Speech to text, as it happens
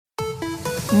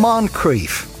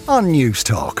Moncrief on News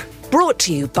Talk. Brought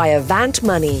to you by Avant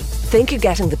Money. Think you're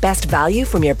getting the best value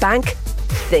from your bank?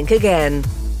 Think again.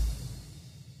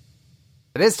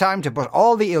 It is time to put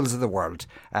all the ills of the world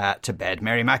to bed.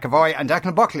 Mary McAvoy and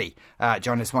Declan Buckley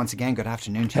join us once again. Good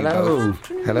afternoon to you both.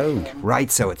 Hello. Right,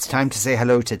 so it's time to say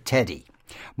hello to Teddy.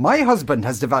 My husband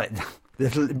has developed...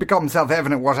 It'll become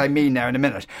self-evident what I mean now in a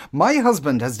minute. My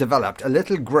husband has developed a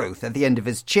little growth at the end of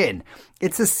his chin.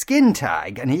 It's a skin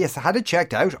tag and he has had it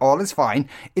checked out. All is fine.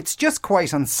 It's just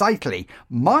quite unsightly.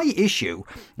 My issue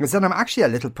is that I'm actually a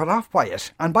little put off by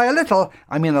it. And by a little,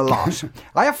 I mean a lot.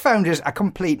 I have found it a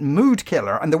complete mood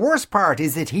killer. And the worst part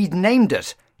is that he'd named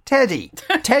it Teddy.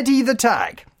 Teddy the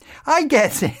tag. I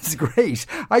guess it's great.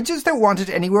 I just don't want it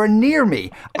anywhere near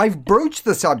me. I've broached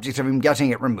the subject of him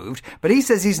getting it removed, but he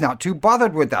says he's not too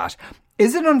bothered with that.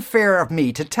 Is it unfair of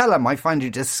me to tell him I find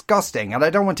it disgusting and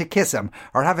I don't want to kiss him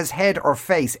or have his head or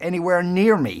face anywhere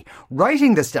near me?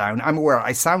 Writing this down, I'm aware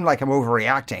I sound like I'm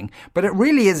overreacting, but it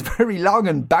really is very long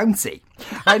and bouncy.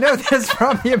 I know this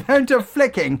from the amount of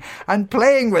flicking and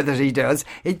playing with it he does.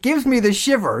 It gives me the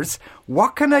shivers.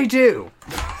 What can I do?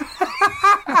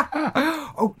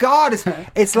 Oh God,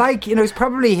 it's like, you know, it's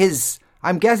probably his...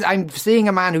 I'm seeing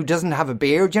a man who doesn't have a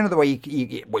beard. You know the way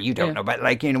you don't know, but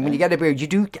like, you know, when you get a beard, you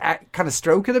do kind of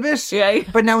stroke it a bit. Yeah.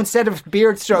 But now instead of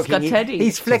beard stroking,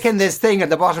 he's flicking this thing at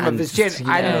the bottom of his chin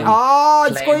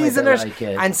and squeezing it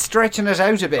and stretching it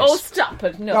out a bit. Oh, stop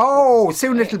it! No. Oh,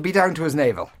 soon it'll be down to his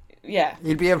navel. Yeah,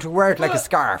 you'll be able to wear it like a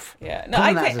scarf. Yeah, no,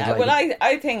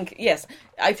 I think yes,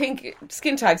 I think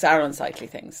skin tags are unsightly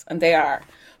things, and they are.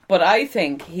 But I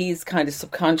think he's kind of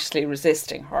subconsciously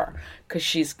resisting her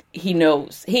because he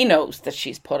knows that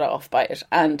she's put off by it.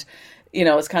 And, you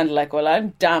know, it's kind of like, well, I'm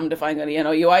damned if I'm going to, you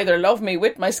know, you either love me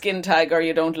with my skin tag or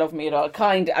you don't love me at all.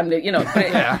 You know,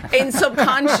 but in a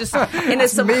subconscious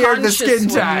me or the skin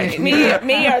tag. Me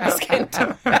or the skin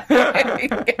tag.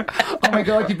 Oh my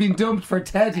God, you've been dumped for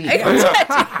Teddy.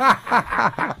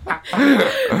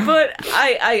 But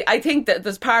I think that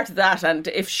there's part of that, and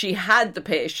if she had the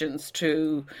patience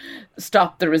to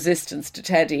stop the resistance to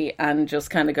Teddy and just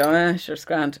kind of go, sure, it's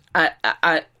grand,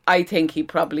 I think he'd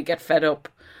probably get fed up,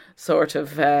 sort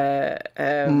of, you know.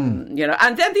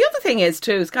 And then the other thing is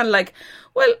too, it's kind of like,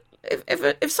 well,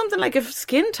 if something like a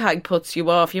skin tag puts you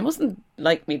off, you mustn't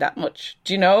like me that much.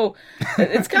 Do you know?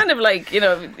 It's kind of like, you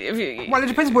know, well, it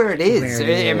depends where it is.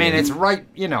 I mean, it's right,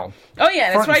 you know. Oh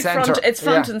yeah, it's right front. It's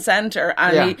front and centre,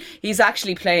 and he's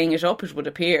actually playing it up, it would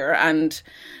appear.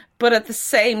 But at the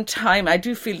same time, I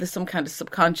do feel there's some kind of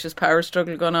subconscious power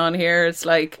struggle going on here. It's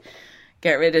like,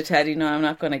 get rid of Teddy. No, I'm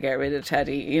not going to get rid of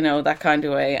Teddy. You know, that kind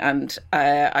of way. And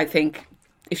I think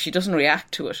if she doesn't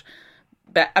react to it,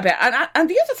 and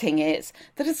the other thing is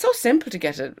that it's so simple to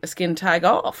get a skin tag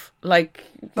off. Like,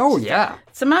 oh yeah,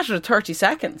 it's a matter of 30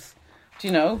 seconds. Do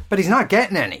you know? But he's not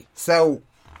getting any, so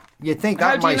you'd think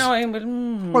that How do you know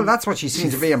him? Well, that's what she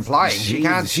seems to be implying. She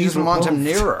doesn't want him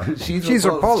near her. She's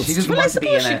repulsed. Well, I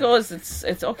suppose she goes,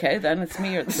 it's okay then, it's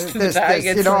me or the tag.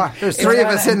 You know, there's three of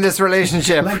us in this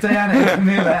relationship. Like Diana and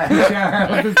Camilla and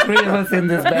Charles, there's three of us in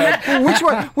this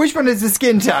bed. Which one is the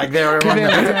skin tag there?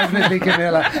 Camilla, definitely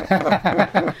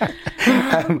Camilla.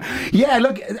 Yeah,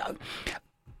 look...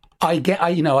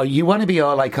 you know, you want to be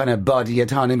all like kind of body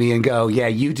autonomy and go, yeah,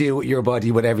 you do with your body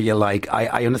whatever you like.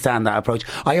 I understand that approach.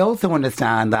 I also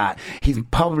understand that he's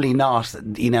probably not,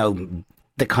 you know,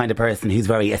 the kind of person who's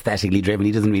very aesthetically driven.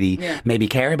 He doesn't really maybe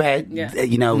care about,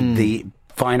 you know, the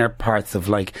finer parts of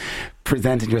like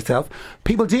presenting yourself.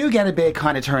 People do get a bit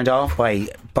kind of turned off by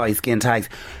skin tags.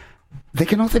 They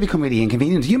can also become really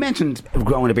inconvenient. You mentioned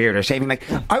growing a beard or shaving. Like,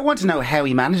 I want to know how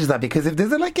he manages that, because if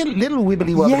there's like a little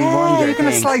wibbly wobbly wonder, you're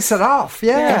going to slice it off.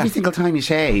 Yeah, every single time you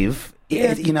shave,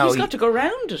 you know, he's got to go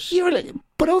round it. You're like,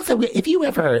 but also, if you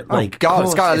ever like, God,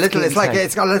 it's got a little. It's like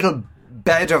it's got a little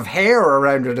bed of hair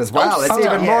around it as well. It's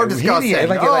even more disgusting.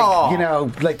 Like, you know,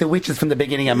 like the witches from the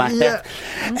beginning of Macbeth.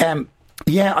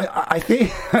 I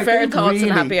think... Fair thoughts really.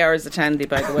 And happy hours attendee,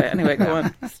 by the way. Anyway, go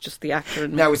on. It's just the actor.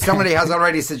 Now, somebody has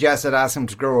already suggested ask him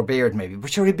to grow a beard, maybe.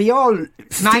 But sure, he'd be all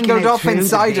tangled up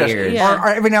inside it. Yeah. Or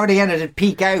every now and again it'd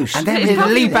peek out. And then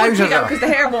it'd leap out of it. Because the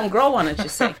hair won't grow on it, you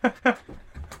see.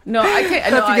 No, I think...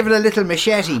 I'd have to give it a little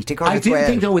machete to cut its way. I do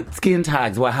think, though, with skin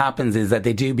tags, what happens is that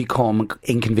they do become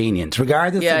inconvenient.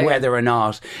 Regardless of whether or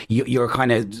not you're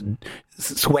kind of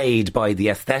swayed by the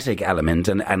aesthetic element.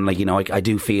 And like, you know, I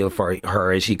do feel for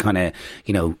her as she kind of,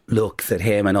 you know, looks at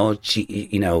him and all she,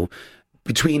 you know...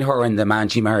 Between her and the man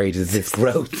she married is this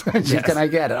growth. And I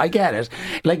get it.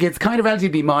 Like, it's kind of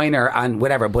relatively minor and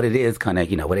whatever, but it is kind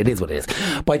of, you know, what it is.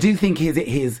 But I do think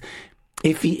his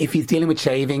if he's dealing with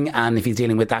shaving and if he's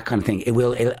dealing with that kind of thing,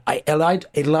 it'll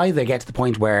either get to the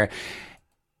point where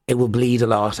it will bleed a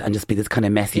lot and just be this kind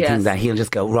of messy thing that he'll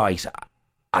just go, right,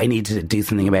 I need to do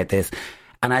something about this.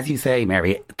 And as you say,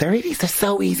 Mary, they're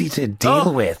so easy to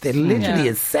deal with. It literally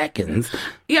is seconds.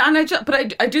 Yeah, and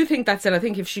I do think that's it. I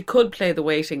think if she could play the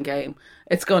waiting game,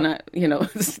 it's gonna,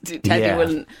 Teddy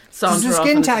will saunter Does the off.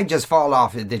 skin tag just fall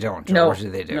off if they don't? Or No. what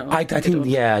do they do? No. I think,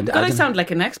 God, I sound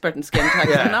like an expert in skin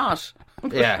tags. I'm not.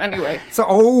 Yeah. Anyway.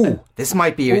 So, this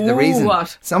might be the reason.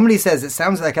 What? Somebody says it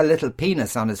sounds like a little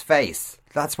penis on his face.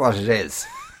 That's what it is.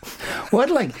 What,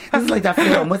 this is like that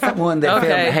film. What's that one? That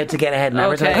film, Head to Get Ahead, and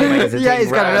advertising. Where there's a Yeah, thing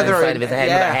he's got right on the another side of his head,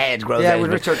 with a head grows out. with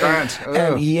of it. Richard Grant.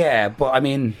 Oh. Yeah, but I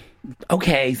mean,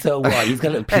 okay, so what? He's got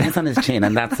a little penis on his chin,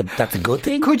 and that's a good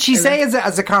thing. Could she say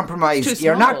as a compromise, It's too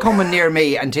you're not small. coming near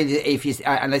me unless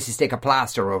you stick a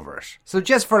plaster over it? So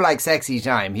just for sexy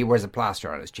time, he wears a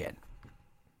plaster on his chin.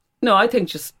 No, I think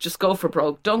just go for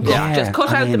broke. Don't go. Yeah, Just cut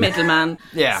out the mean- middleman.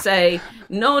 Yeah. Say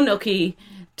no nookie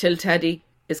till Teddy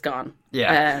is gone.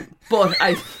 Yeah. But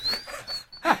I.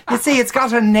 You see, it's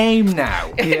got a name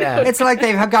now. Yeah. It's like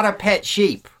they've got a pet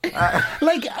sheep. Can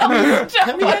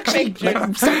we actually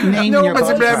start naming No your one's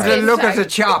body been able to parts? look at the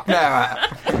chop now.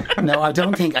 No, I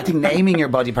don't think. I think naming your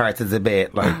body parts is a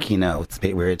bit it's a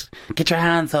bit weird. Get your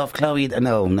hands off, Chloe.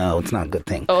 No, it's not a good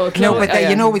thing. Oh, No, but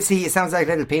Chloe, see, it sounds like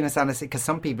little penis on it because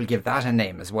some people give that a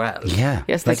name as well. Yeah,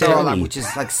 Yes, they like do. Chloe. Which is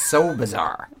so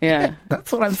bizarre. Yeah.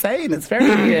 That's what I'm saying. It's very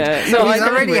Yeah. So I he's don't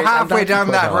already agree. halfway down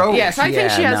that road. Yes, I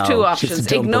think she has no, two she's options.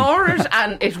 dumping. Ignore it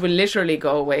and it will literally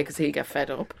go away because he'll get fed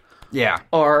up. Yeah.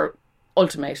 Or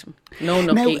ultimatum. No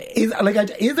Now, nookie.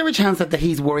 is there a chance that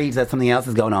he's worried that something else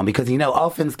is going on? Because,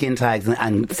 often skin tags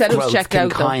and Said it was growths checked can out,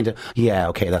 though. kind of... Yeah,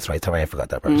 okay, that's right. Sorry, I forgot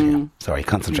that part. Yeah. Sorry,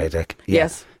 concentrate, Dick. Yeah.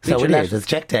 Yes, So read it your is. letter. It's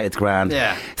checked out. It's grand.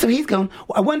 Yeah. So he's going...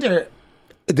 I wonder...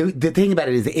 The thing about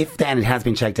it is, if then it has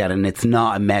been checked out and it's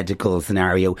not a medical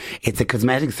scenario, it's a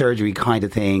cosmetic surgery kind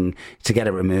of thing to get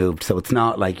it removed. So it's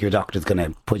not like your doctor's going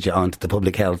to put you onto the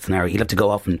public health scenario. You'll have to go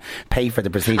off and pay for the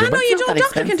procedure. I know but it's you not don't. that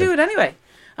Doctor can expensive. do it anyway.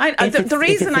 If The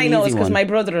reason it's I an know is easy because one. my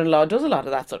brother-in-law does a lot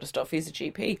of that sort of stuff. He's a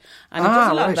GP and he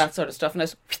does a lot of that sort of stuff, and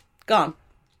it's gone.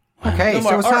 Okay, No so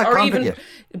more. it's not or even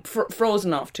complicated.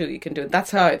 frozen off too. You can do it.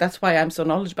 That's why I'm so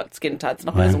knowledgeable about skin tags.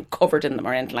 Not because I'm covered in them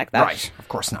or anything like that. Right, of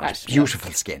course not. Right,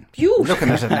 Beautiful skin. Beautiful. Looking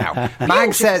at it now.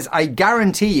 Mag says, I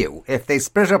guarantee you, if they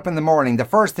split up in the morning, the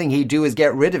first thing he'd do is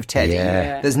get rid of Teddy.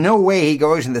 Yeah. There's no way he'd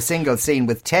go out in the single scene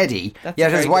with Teddy, That's a yet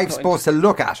very his good wife's point. supposed to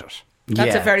look at it.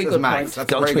 That's a very says good Max. point.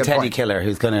 That's a Go very to a good Teddy point. killer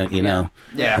who's going to,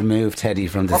 Yeah. remove Teddy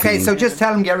from the Okay, scene. so just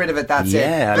tell him get rid of it, that's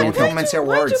Yeah, it. I mean, Don't mince your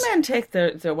Why words. do men take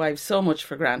their wives so much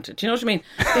for granted? Do you know what I mean?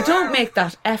 They don't make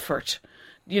that effort,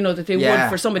 that they would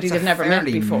for somebody it's they've a never met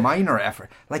fairly before. minor effort.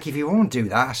 Like, if you won't do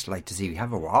that, does he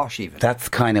have a wash even? That's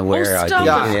kind of where I Stop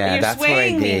think. it. Yeah, You're that's where I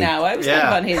swaying me think. now. I was kind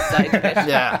of on his side of it.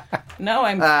 Yeah. No,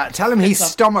 I'm... Tell him he's It's off.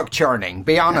 stomach churning.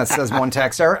 Be honest, says one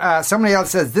texter. Somebody else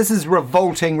says, this is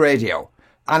revolting radio.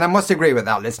 And I must agree with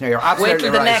that, listener. You're absolutely Wait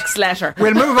till the right. next letter.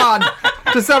 We'll move on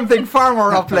to something far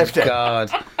more uplifting.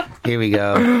 God, here we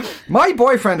go. My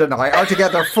boyfriend and I are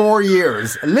together 4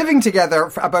 years, living together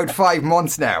for about 5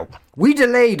 months now. We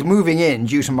delayed moving in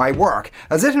due to my work,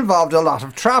 as it involved a lot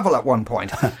of travel at one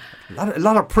point. A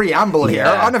lot of preamble here.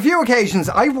 Yeah. On a few occasions,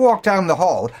 I've walked down the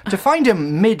hall to find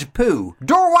him mid-poo,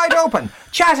 door wide open,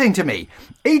 chatting to me.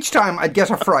 Each time I'd get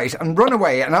a fright and run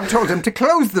away, and I've told him to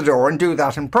close the door and do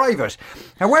that in private.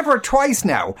 However, twice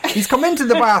now, he's come into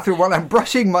the bathroom while I'm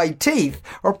brushing my teeth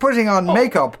or putting on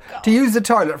makeup to use the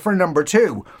toilet for number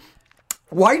 2.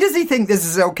 Why does he think this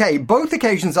is okay? Both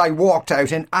occasions I walked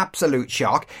out in absolute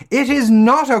shock. It is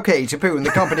not okay to poo in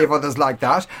the company of others like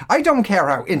that. I don't care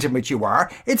how intimate you are.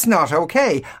 It's not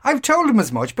okay. I've told him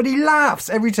as much, but he laughs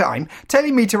every time,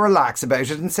 telling me to relax about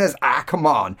it and says, come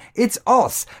on, it's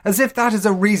us, as if that is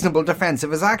a reasonable defence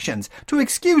of his actions. To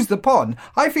excuse the pun,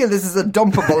 I feel this is a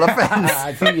dumpable offence.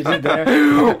 I think you did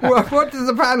there. What does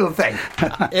the panel think?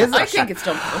 Is I it? think it's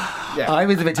dumpable. I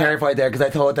was a bit terrified there because I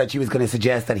thought that she was going to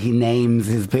suggest that he names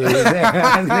his poo.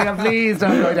 I was like, please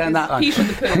don't go down that one. Pete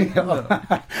with the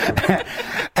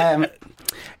poo.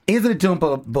 Is it a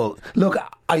dumpable? Look,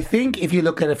 I think if you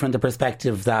look at it from the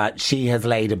perspective that she has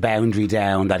laid a boundary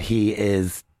down that he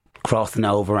is crossing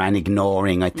over and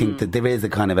ignoring, I think that there is a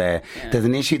kind of there's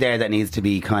an issue there that needs to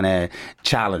be kind of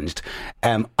challenged.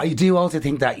 I do also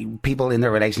think that people in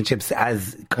their relationships,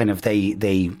 as kind of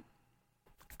they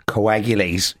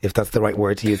coagulate, if that's the right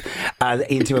word to use,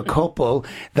 into a couple,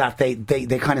 that they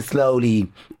kind of slowly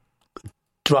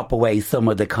drop away some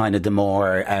of the kind of the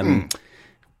more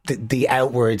the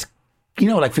outward,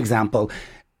 like, for example,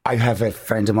 I have a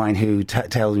friend of mine who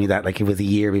tells me that like it was a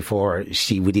year before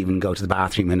she would even go to the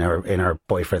bathroom in her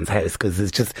boyfriend's house, because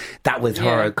it's just that was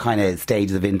her kind of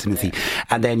stages of intimacy.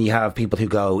 And then you have people who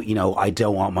go, you know, I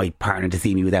don't want my partner to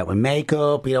see me without my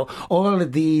makeup. You know, all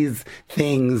of these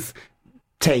things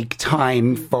take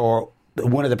time for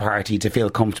one of the party to feel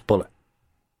comfortable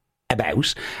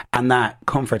about, and that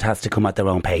comfort has to come at their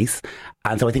own pace.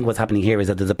 And so I think what's happening here is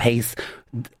that there's a pace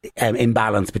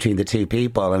imbalance between the two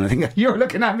people, and I think you're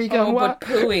looking at me going, what? But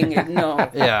pooing, no.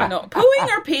 No. Pooing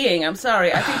or peeing, I'm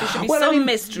sorry, I think there should be some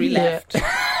mystery left.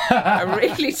 I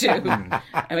really do.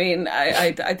 I mean,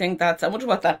 I think that's, I wonder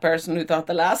what that person who thought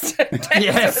the last text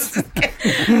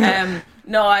was.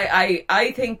 No,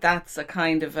 I think that's a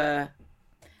kind of a,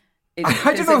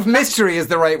 I don't know if mystery is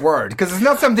the right word, because it's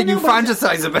not something you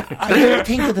fantasize about. I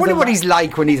think wonder what he's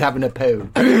like when he's having a poo.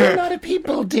 A lot of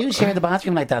people do share the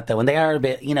bathroom like that, though, and they are a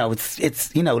bit, you know,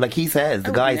 it's you know, like he says,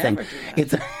 the guy saying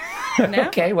it's.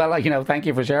 Okay, well, you know, thank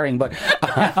you for sharing, but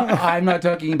I'm not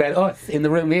talking about us in the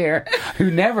room here who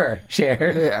never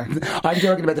share. Yeah. I'm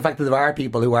talking about the fact that there are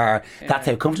people who are. That's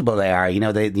how comfortable they are. You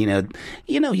know,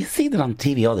 you see that on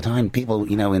TV all the time. People,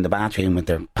 you know, in the bathroom with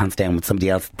their pants down with somebody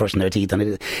else brushing their teeth,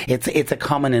 and it's a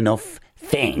common enough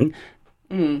thing.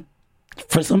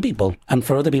 For some people, and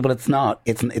for other people it's not.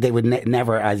 They would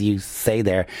never, as you say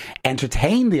there,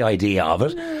 entertain the idea of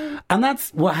it. And that's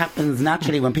what happens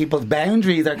naturally when people's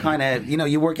boundaries are kind of, you know,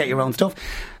 you work out your own stuff.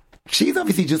 She's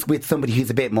obviously just with somebody who's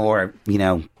a bit more, you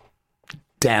know,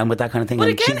 down with that kind of thing. But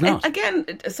and she's not. again,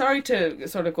 sorry to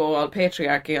sort of go all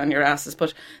patriarchy on your asses,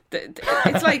 but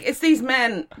it's like, it's these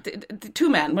men, two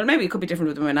men, well, maybe it could be different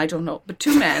with the women, I don't know, but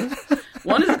two men,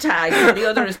 one is a tag and the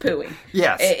other is pooing.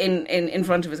 Yes. In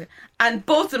front of us. And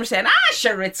both of them are saying,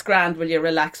 sure, it's grand, will you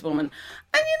relax, woman?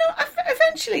 And, you know,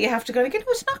 eventually you have to go again,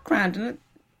 it's not grand, and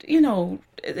you know,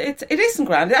 it isn't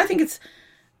grand. I think it's,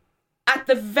 at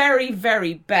the very,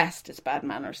 very best, it's bad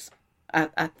manners.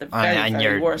 At the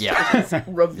very worst, it's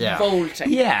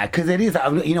revolting. Yeah, because it is.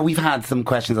 You know, we've had some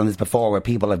questions on this before where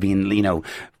people have been, you know,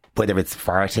 whether it's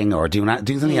farting or doing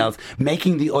something else,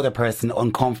 making the other person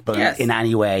uncomfortable in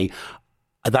any way.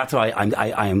 That's what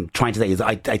I'm trying to say is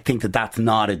I think that that's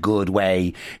not a good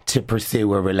way to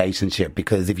pursue a relationship,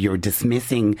 because if you're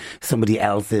dismissing somebody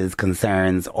else's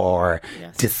concerns or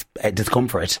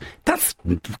discomfort, that's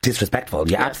disrespectful.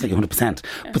 Yeah, absolutely 100%.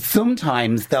 Yeah. But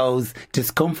sometimes those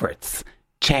discomforts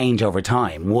change over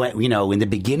time. You know, in the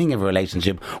beginning of a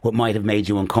relationship, what might have made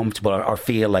you uncomfortable or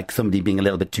feel like somebody being a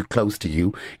little bit too close to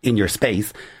you in your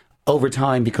space, over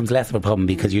time becomes less of a problem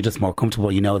because you're just more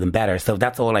comfortable, you know them better. So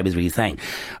that's all I was really saying.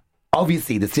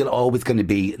 Obviously, there's still always going to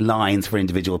be lines for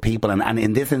individual people. And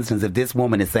in this instance, if this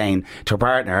woman is saying to her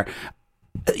partner,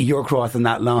 you're crossing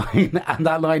that line and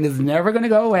that line is never going to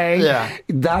go away. Yeah.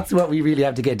 That's what we really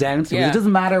have to get down to. Yeah. It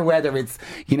doesn't matter whether it's,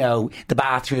 you know, the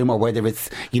bathroom or whether it's,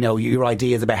 you know, your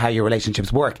ideas about how your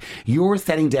relationships work. You're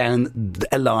setting down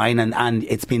a line and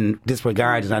it's been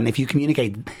disregarded. And if you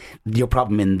communicate your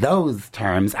problem in those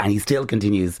terms and he still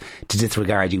continues to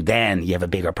disregard you, then you have a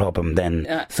bigger problem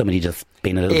than somebody just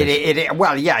being a little bit...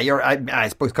 Well, yeah, I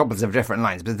suppose couples have different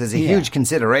lines, but there's a huge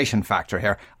consideration factor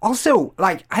here. Also,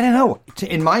 like, I don't know,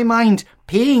 in my mind,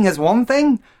 peeing is one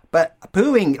thing, but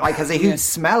pooing like has a huge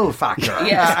smell factor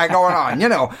going on, you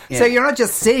know. Yeah. So you're not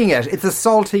just seeing it; it's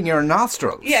assaulting your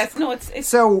nostrils. Yes, no, it's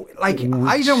so like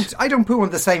I don't poo on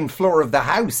the same floor of the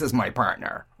house as my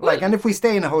partner. Like, and if we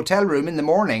stay in a hotel room in the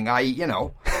morning, I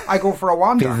go for a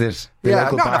wander. Visit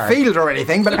not park. In a field or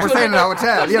anything, but if we're staying in a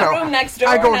hotel, you know, room next door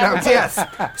I go down. Yes,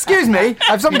 excuse me, I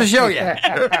have something to show you.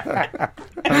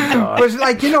 But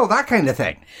like, you know, that kind of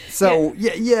thing. So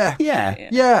yeah.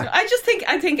 I just think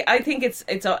it's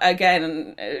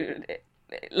again.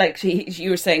 Like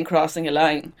you were saying, crossing a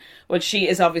line. Well, she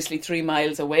is obviously 3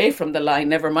 miles away from the line,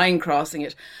 never mind crossing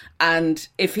it. And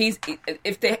if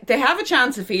they have a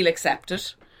chance, if he'll accept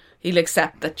it, he'll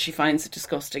accept that she finds it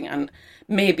disgusting, and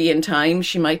maybe in time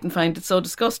she mightn't find it so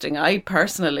disgusting. I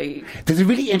personally... There's a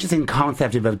really interesting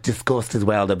concept about disgust as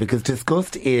well, though, because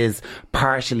disgust is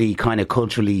partially kind of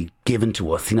culturally given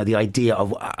to us. You know, the idea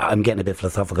of... I'm getting a bit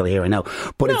philosophical here, I know.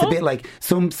 But it's a bit like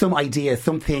some ideas,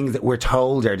 some things that we're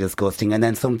told are disgusting, and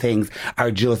then some things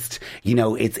are just, you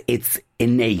know, it's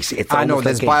innate. It's I know,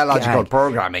 there's biological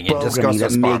programming in disgust that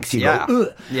response. Makes you go,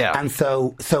 ugh. Yeah. And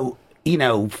so, you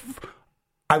know...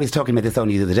 I was talking about this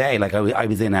only the other day. Like I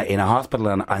was in a hospital,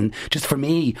 and just for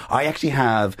me, I actually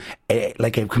have a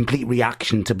complete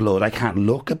reaction to blood. I can't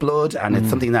look at blood, and it's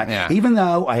something that even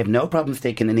though I have no problem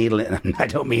sticking a needle in, I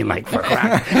don't mean like for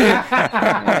crack.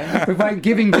 if I'm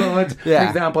giving blood, for Yeah.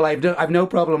 example, I've no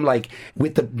problem like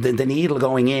with the needle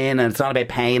going in, and it's not about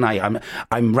pain.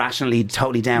 I'm rationally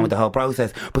totally down with the whole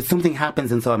process. But something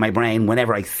happens inside my brain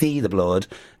whenever I see the blood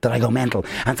that I go mental.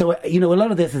 And so, a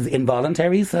lot of this is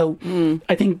involuntary. So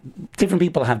I think different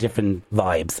people have different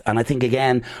vibes. And I think,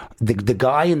 again, the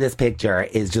guy in this picture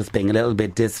is just being a little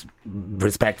bit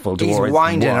disrespectful He's towards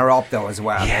winding what- her up though as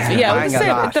well. Yeah. He's Yeah, banging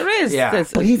that. there is. Yeah.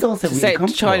 This, But he's also to really say,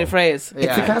 comfortable. to try to phrase.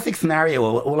 It's the classic scenario.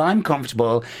 Well, I'm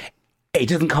comfortable. It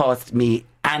doesn't cost me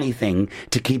anything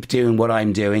to keep doing what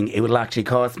I'm doing. It will actually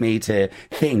cost me to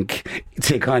think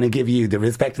to kind of give you the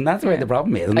respect, and that's where the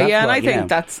problem is. And that's And what,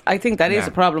 I think that is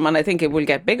a problem, and I think it will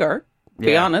get bigger. To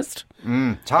be Yeah. honest.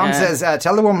 Tom says,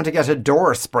 tell the woman to get a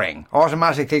door spring.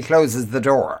 Automatically closes the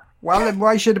door. Well,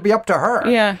 why should it be up to her?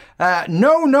 Yeah.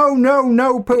 No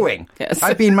pooing. Yes.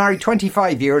 I've been married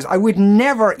 25 years. I would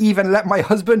never even let my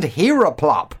husband hear a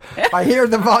plop. I hear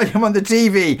the volume on the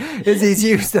TV as he's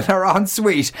used in our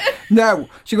ensuite. Now,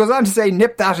 she goes on to say,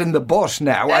 nip that in the butt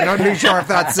now. I'm not really sure if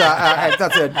that's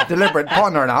a deliberate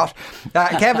pun or not.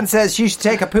 Kevin says she should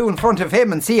take a poo in front of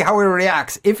him and see how he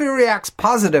reacts. If he reacts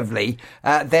positively,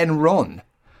 then run.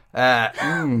 Yeah,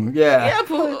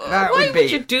 but That why would be-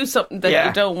 would you do something that Yeah.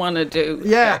 you don't want to do?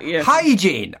 Yeah.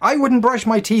 Hygiene. I wouldn't brush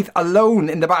my teeth alone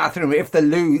in the bathroom if the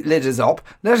loo lid is up,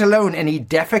 let alone any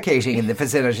defecating in the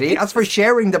vicinity. As for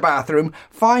sharing the bathroom,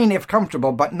 fine if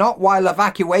comfortable, but not while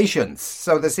evacuations.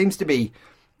 So there seems to be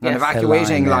an Yes.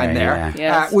 evacuating A line line there, there.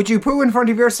 yeah. Yes. Would you poo in front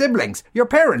of your siblings, your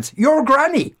parents, your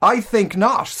granny? I think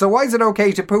not. So why is it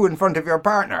okay to poo in front of your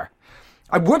partner?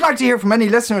 I would like to hear from any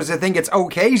listeners that think it's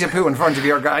okay to poo in front of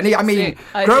your granny. I mean,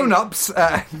 I grown-ups...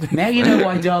 Now you know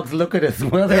why dogs look at us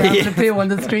while they're having to poo on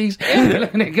the street. They're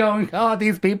looking at going, oh,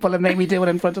 these people have made me do it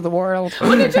in front of the world.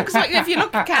 Well, it looks like if you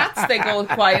look at cats, they go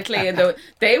quietly, and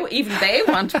they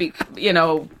want to be,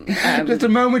 Just a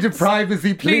moment of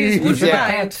privacy, please. would you Yeah.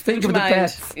 mind? Think Would of you the mind?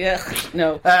 pets. Yeah,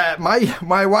 no.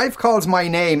 My wife calls my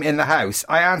name in the house.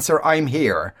 I answer, I'm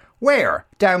here. Where?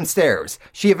 Downstairs.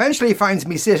 She eventually finds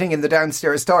me sitting in the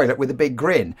downstairs toilet with a big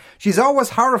grin. She's always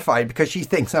horrified because she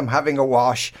thinks I'm having a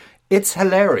wash. It's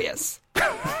hilarious.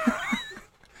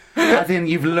 As in,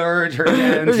 you've lured her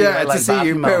down to, Yeah, your, like, to see you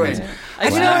bathroom moment. pooing. I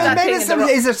do know that Maybe thing in the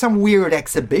is there some weird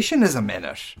exhibitionism in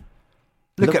it?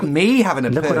 Look at me having a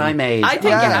Look poo. what I made. I think you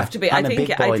have to be. I'm I a think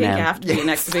big boy you now. have to be an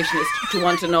exhibitionist to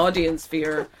want an audience for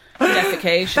your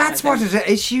defecation. That's what it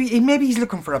is. Maybe he's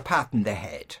looking for a pat in the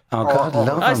head. Oh, God,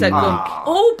 love I him. said,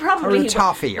 probably Or a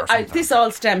toffee or something. This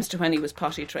all stems to when he was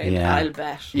potty trained. Yeah. I'll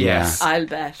bet. Yes. I'll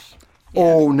bet.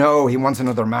 Oh no, he wants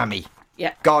another mammy.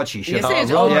 Yeah. God, she should. You see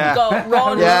it? Oh, Oh, yeah. go,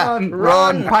 run, Yeah,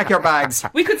 run. pack your bags.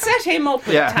 We could set him up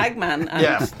with Yeah. Tagman, and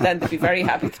Yeah. then they'd be very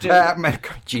happy to do it. My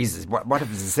God, Jesus, what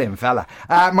if it's the same fella?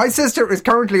 My sister is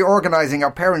currently organising our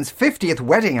parents' 50th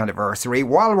wedding anniversary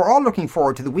while we're all looking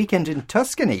forward to the weekend in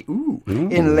Tuscany.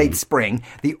 In late spring.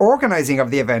 The organising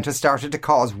of the event has started to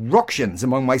cause ructions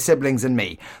among my siblings and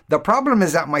me. The problem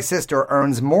is that my sister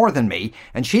earns more than me,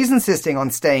 and she's insisting on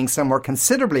staying somewhere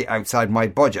considerably outside my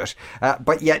budget,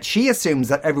 but yet she assumes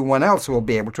that everyone else will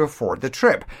be able to afford the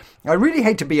trip. I really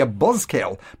hate to be a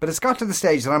buzzkill, but it's got to the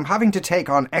stage that I'm having to take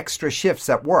on extra shifts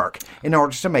at work in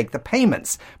order to make the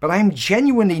payments. But I'm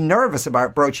genuinely nervous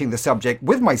about broaching the subject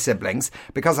with my siblings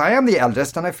because I am the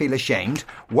eldest and I feel ashamed.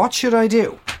 What should I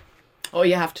do? Oh,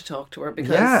 you have to talk to her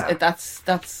because Yeah.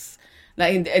 that's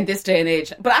like in this day and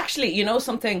age. But actually, you know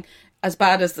something, as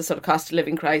bad as the sort of cost of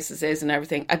living crisis is and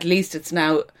everything, at least it's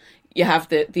now, you have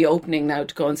the opening now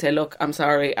to go and say, look, I'm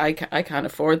sorry, I can't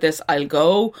afford this. I'll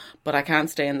go, but I can't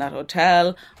stay in that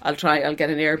hotel. I'll get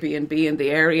an Airbnb in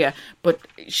the area. But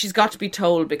she's got to be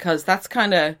told, because that's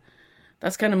kind of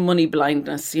money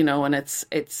blindness, you know, and it's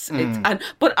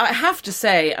but I have to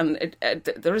say, and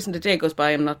there isn't a day goes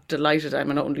by I'm not delighted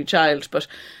I'm an only child, but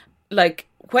like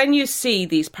when you see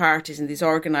these parties and these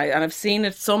organised, and I've seen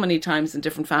it so many times in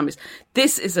different families,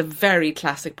 this is a very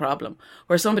classic problem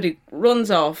where somebody runs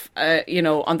off,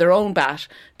 on their own bat,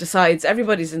 decides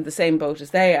everybody's in the same boat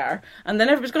as they are, and then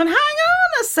everybody's going, hang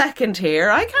on a second here,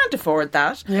 I can't afford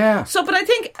that. Yeah. So, but I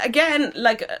think, again,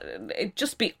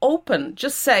 just be open.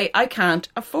 Just say, I can't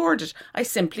afford it. I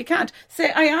simply can't.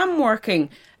 Say, I am working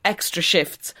extra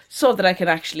shifts so that I can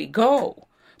actually go.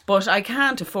 But I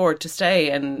can't afford to stay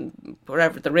in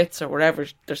wherever the Ritz or wherever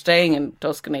they're staying in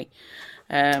Tuscany.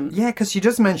 Yeah, because you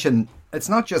just mentioned it's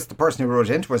not just the person who wrote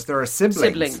into us, there are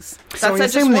siblings. So I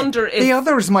just assume that wonder if the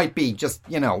others might be just,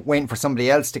 waiting for somebody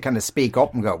else to kind of speak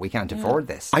up and go, we can't afford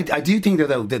this. I do think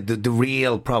though that the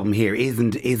real problem here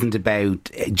isn't about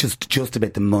just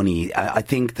about the money. I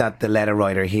think that the letter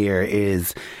writer here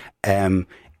is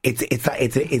it's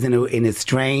in a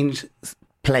strange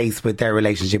place with their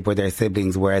relationship with their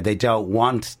siblings where they don't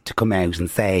want to come out and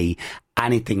say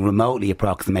anything remotely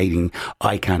approximating,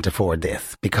 I can't afford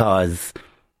this, because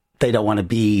they don't want to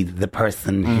be the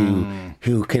person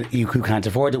who can't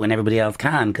afford it when everybody else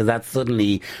can, because that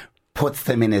suddenly puts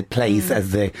them in a place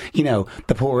as the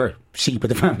poor sheep of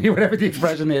the family, whatever the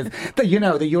expression is, that that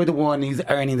you're the one who's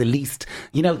earning the least,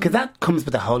 because that comes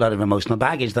with a whole lot of emotional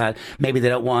baggage that maybe they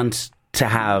don't want to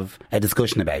have a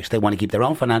discussion about. They want to keep their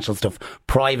own financial stuff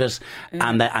private,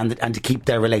 and to keep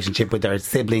their relationship with their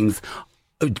siblings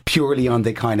purely on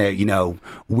the kind of,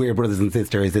 we're brothers and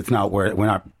sisters. It's not, we're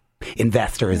not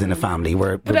investors in a family.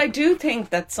 But I do think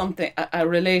that a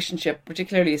relationship,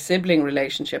 particularly a sibling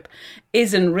relationship,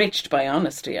 is enriched by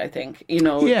honesty. I think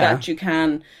that you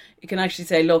can actually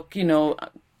say, look,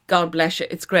 God bless you,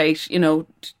 it's great,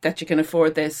 that you can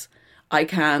afford this. I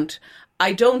can't.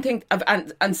 I don't think,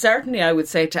 and certainly I would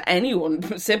say to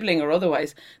anyone, sibling or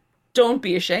otherwise, don't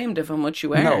be ashamed of how much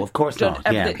you earn. No, of course not.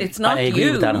 Yeah. It's not you. I agree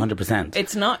with that 100%.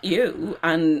 It's not you,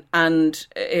 and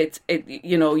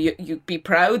you be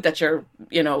proud that you're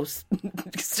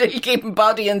still keeping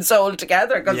body and soul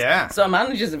together, because so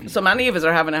many of us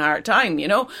are having a hard time.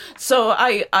 So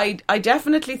I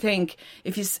definitely think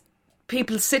if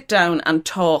people sit down and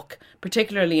talk,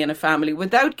 particularly in a family,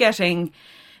 without getting,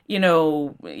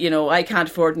 I can't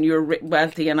afford and you're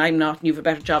wealthy and I'm not and you have a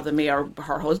better job than me, or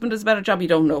her husband has a better job. You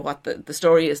don't know what the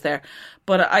story is there.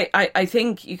 But I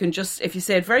think you can just, if you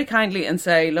say it very kindly and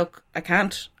say, look, I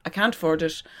can't afford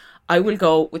it. I will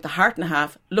go with the heart and a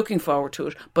half, looking forward to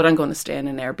it, but I'm going to stay in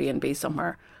an Airbnb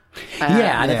somewhere.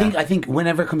 I think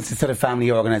whenever it comes to sort of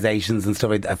family organisations and stuff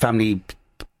like that, family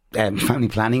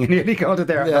planning, I nearly called it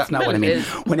there. Yeah. That's not what I mean.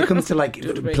 When it comes to like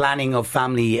planning of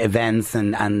family events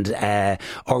and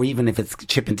or even if it's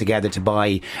chipping together to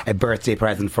buy a birthday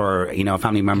present for a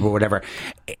family member or whatever,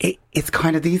 it's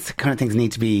kind of these kind of things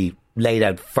need to be laid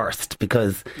out first,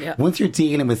 because once you're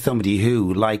dealing with somebody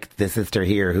who, like the sister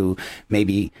here, who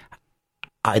maybe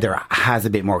either has a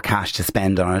bit more cash to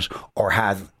spend on it or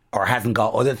hasn't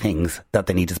got other things that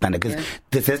they need to spend it. Because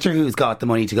the sister who's got the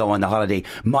money to go on the holiday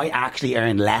might actually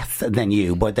earn less than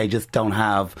you, but they just don't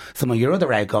have some of your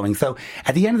other outgoings. So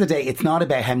at the end of the day, it's not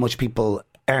about how much people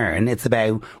earn. It's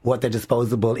about what their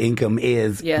disposable income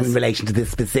is in relation to this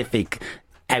specific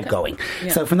outgoing.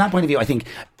 Yeah. So from that point of view,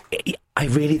 I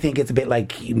really think it's a bit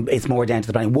like, it's more down to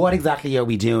the planning. What exactly are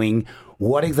we doing?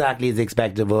 What exactly is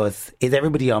expected of us? Is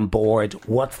everybody on board?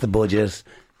 What's the budget?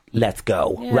 Let's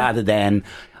go. Rather than,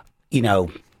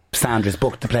 Sandra's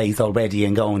booked the place already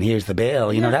and going, here's the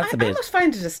bill. That's a bit. I always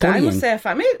find it astounding.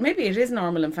 Maybe it is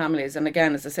normal in families, and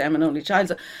again, as I say, I'm an only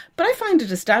child. But I find it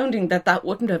astounding that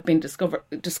wouldn't have been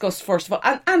discussed first of all,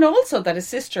 and also that a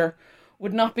sister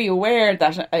would not be aware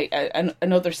that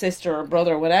another sister or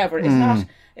brother or whatever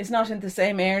is not in the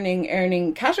same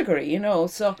earning category.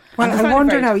 So I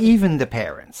wonder now, even the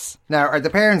parents now, are the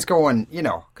parents going,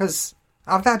 because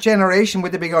of that generation,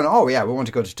 would they be going, oh yeah, we want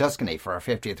to go to Tuscany for our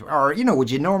 50th, or would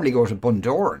you normally go to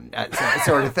Bundoran,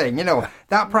 sort of thing?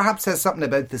 That perhaps says something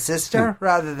about the sister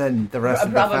rather than the rest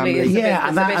of the family.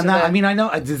 I know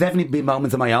there's definitely been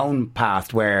moments in my own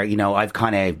past where I've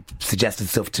kind of suggested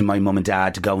stuff to my mum and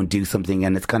dad to go and do something,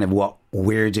 and it's kind of what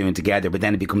we're doing together, but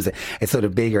then it becomes a sort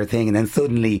of bigger thing, and then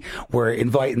suddenly we're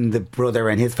inviting the brother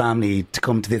and his family to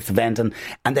come to this event, and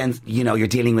then you're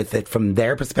dealing with it from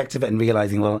their perspective and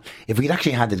realising, well, if we'd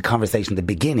actually had the conversation at the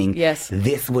beginning,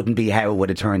 this wouldn't be how it would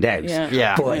have turned out.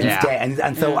 But instead,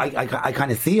 and so I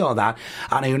kind of see all that,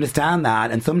 and I understand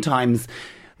that, and sometimes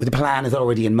the plan is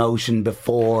already in motion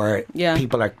before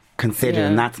people are considered,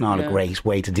 and that's not a great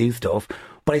way to do stuff.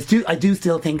 But I do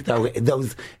still think, though,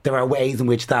 there are ways in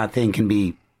which that thing can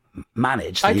be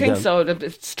managed. I think so.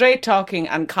 The straight talking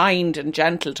and kind and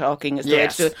gentle talking is the way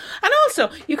to do it. And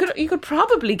also, you could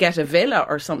probably get a villa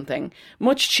or something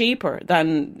much cheaper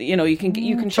than you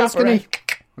can shop around.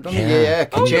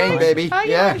 Jane, baby.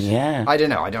 Yeah. I don't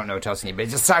know. I don't know Tuscany, but it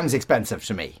just sounds expensive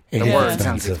to me. The word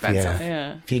sounds expensive.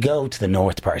 Yeah. If you go to the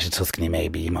north part of Tuscany,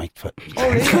 maybe you might.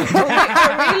 Really?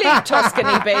 Really,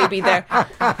 Tuscany, baby. There.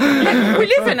 We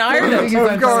live in Ireland.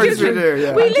 Of course we do.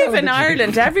 Yeah. We live in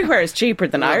Ireland. Everywhere is cheaper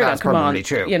than Ireland. That's probably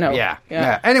true.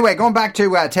 Yeah. Anyway, going back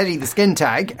to Teddy the skin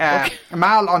tag.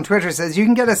 Mal on Twitter says you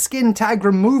can get a skin tag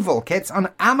removal kits on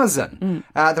Amazon.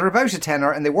 They're about a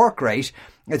tenner and they work great.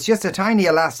 It's just a tiny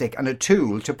elastic and a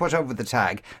tool to put over the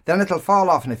tag. Then it'll fall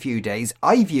off in a few days.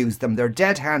 I've used them. They're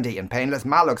dead handy and painless.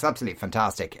 Mal looks absolutely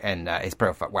fantastic in his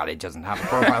profile. Well, he doesn't have a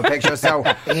profile picture, so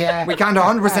we can't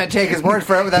 100% take his word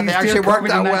for it that they actually work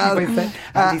that well.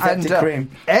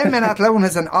 Em in Athlone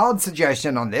has an odd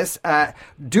suggestion on this.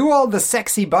 Do all the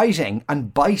sexy biting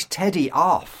and bite Teddy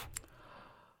off.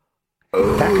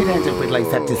 That could end up with like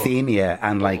septicemia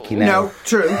and like, you know. No,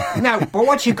 true. Now, but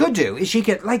what she could do is she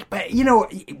could, like, you know,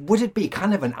 would it be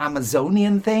kind of an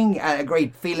Amazonian thing? A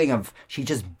great feeling of she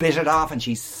just bit it off and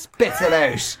she spits it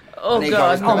out. Oh, and he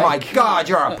God. goes, oh my God,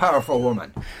 you're a powerful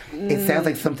woman. It sounds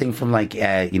like something from like,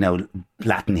 you know,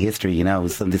 Latin history, you know.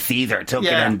 So the Caesar took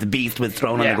it and the beast was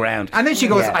thrown on the ground. And then she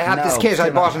goes, I have this kit I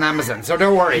bought on Amazon, so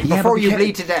don't worry, before you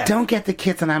bleed to death. Don't get the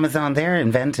kits on Amazon, they're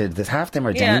invented. There's half them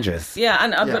are dangerous. Yeah,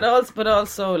 but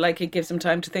also like it gives them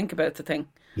time to think about the thing.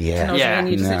 Yeah. You know what I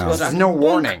mean? You just need to go There's down. no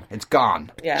warning, it's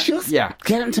gone. Yeah. Just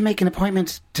get him to make an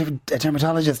appointment to a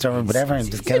dermatologist or whatever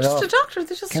and just get it off. Just a doctor.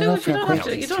 They just Get it do off it. You real don't have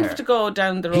quick. to. You don't have to go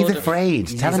down the road. He's of- afraid.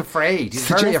 He's afraid. He's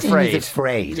very Suggesting afraid. He's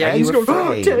afraid. Yeah, Are he's you going,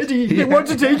 afraid? oh, Teddy, they want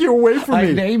to take you away from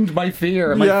me. named my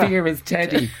fear. Yeah. fear is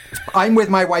Teddy. I'm with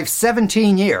my wife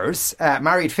 17 years,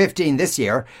 married 15 this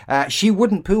year. She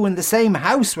wouldn't poo in the same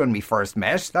house when we first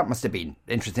met. That must have been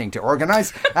interesting to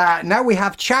organise. Now we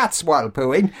have chats while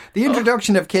pooing. The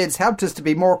introduction of kids helped us to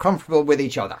be more comfortable with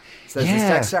each other, says this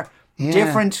texter. Yeah.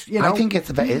 Different, you know. I think it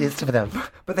is for them.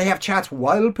 But they have chats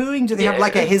while pooing? Do they have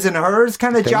like a his and hers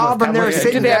kind of job and they're must-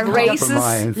 sitting Do they there? have races?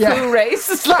 Compromise. Poo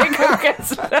races? Like who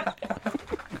gets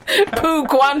poo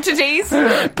quantities?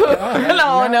 Poo.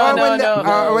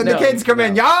 No. When the kids come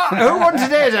in, who won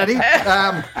today, Daddy?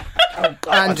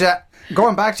 And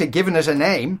going back to giving it a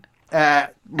name,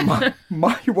 my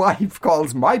wife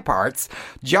calls my parts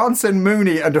Johnson,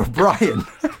 Mooney and O'Brien.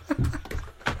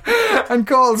 And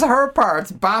calls her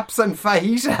parts Baps and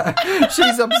Fajita.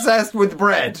 She's obsessed with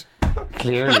bread.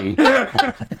 Clearly.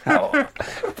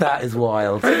 That is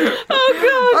wild.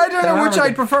 I don't know which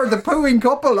I'd prefer, the pooing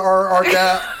couple or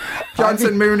the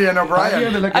Johnson, Mooney and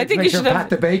O'Brien. I think you should have- Pat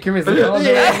the Baker is the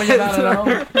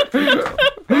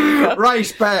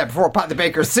Right, before Pat the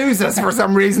Baker sues us for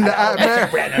some reason.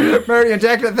 Mary and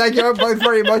Declan, thank you both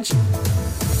very much.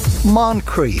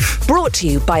 Moncrief. Brought to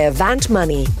you by Avant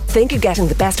Money. Think you're getting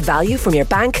the best value from your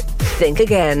bank? Think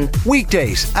again.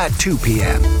 Weekdays at 2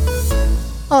 p.m.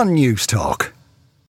 on News Talk.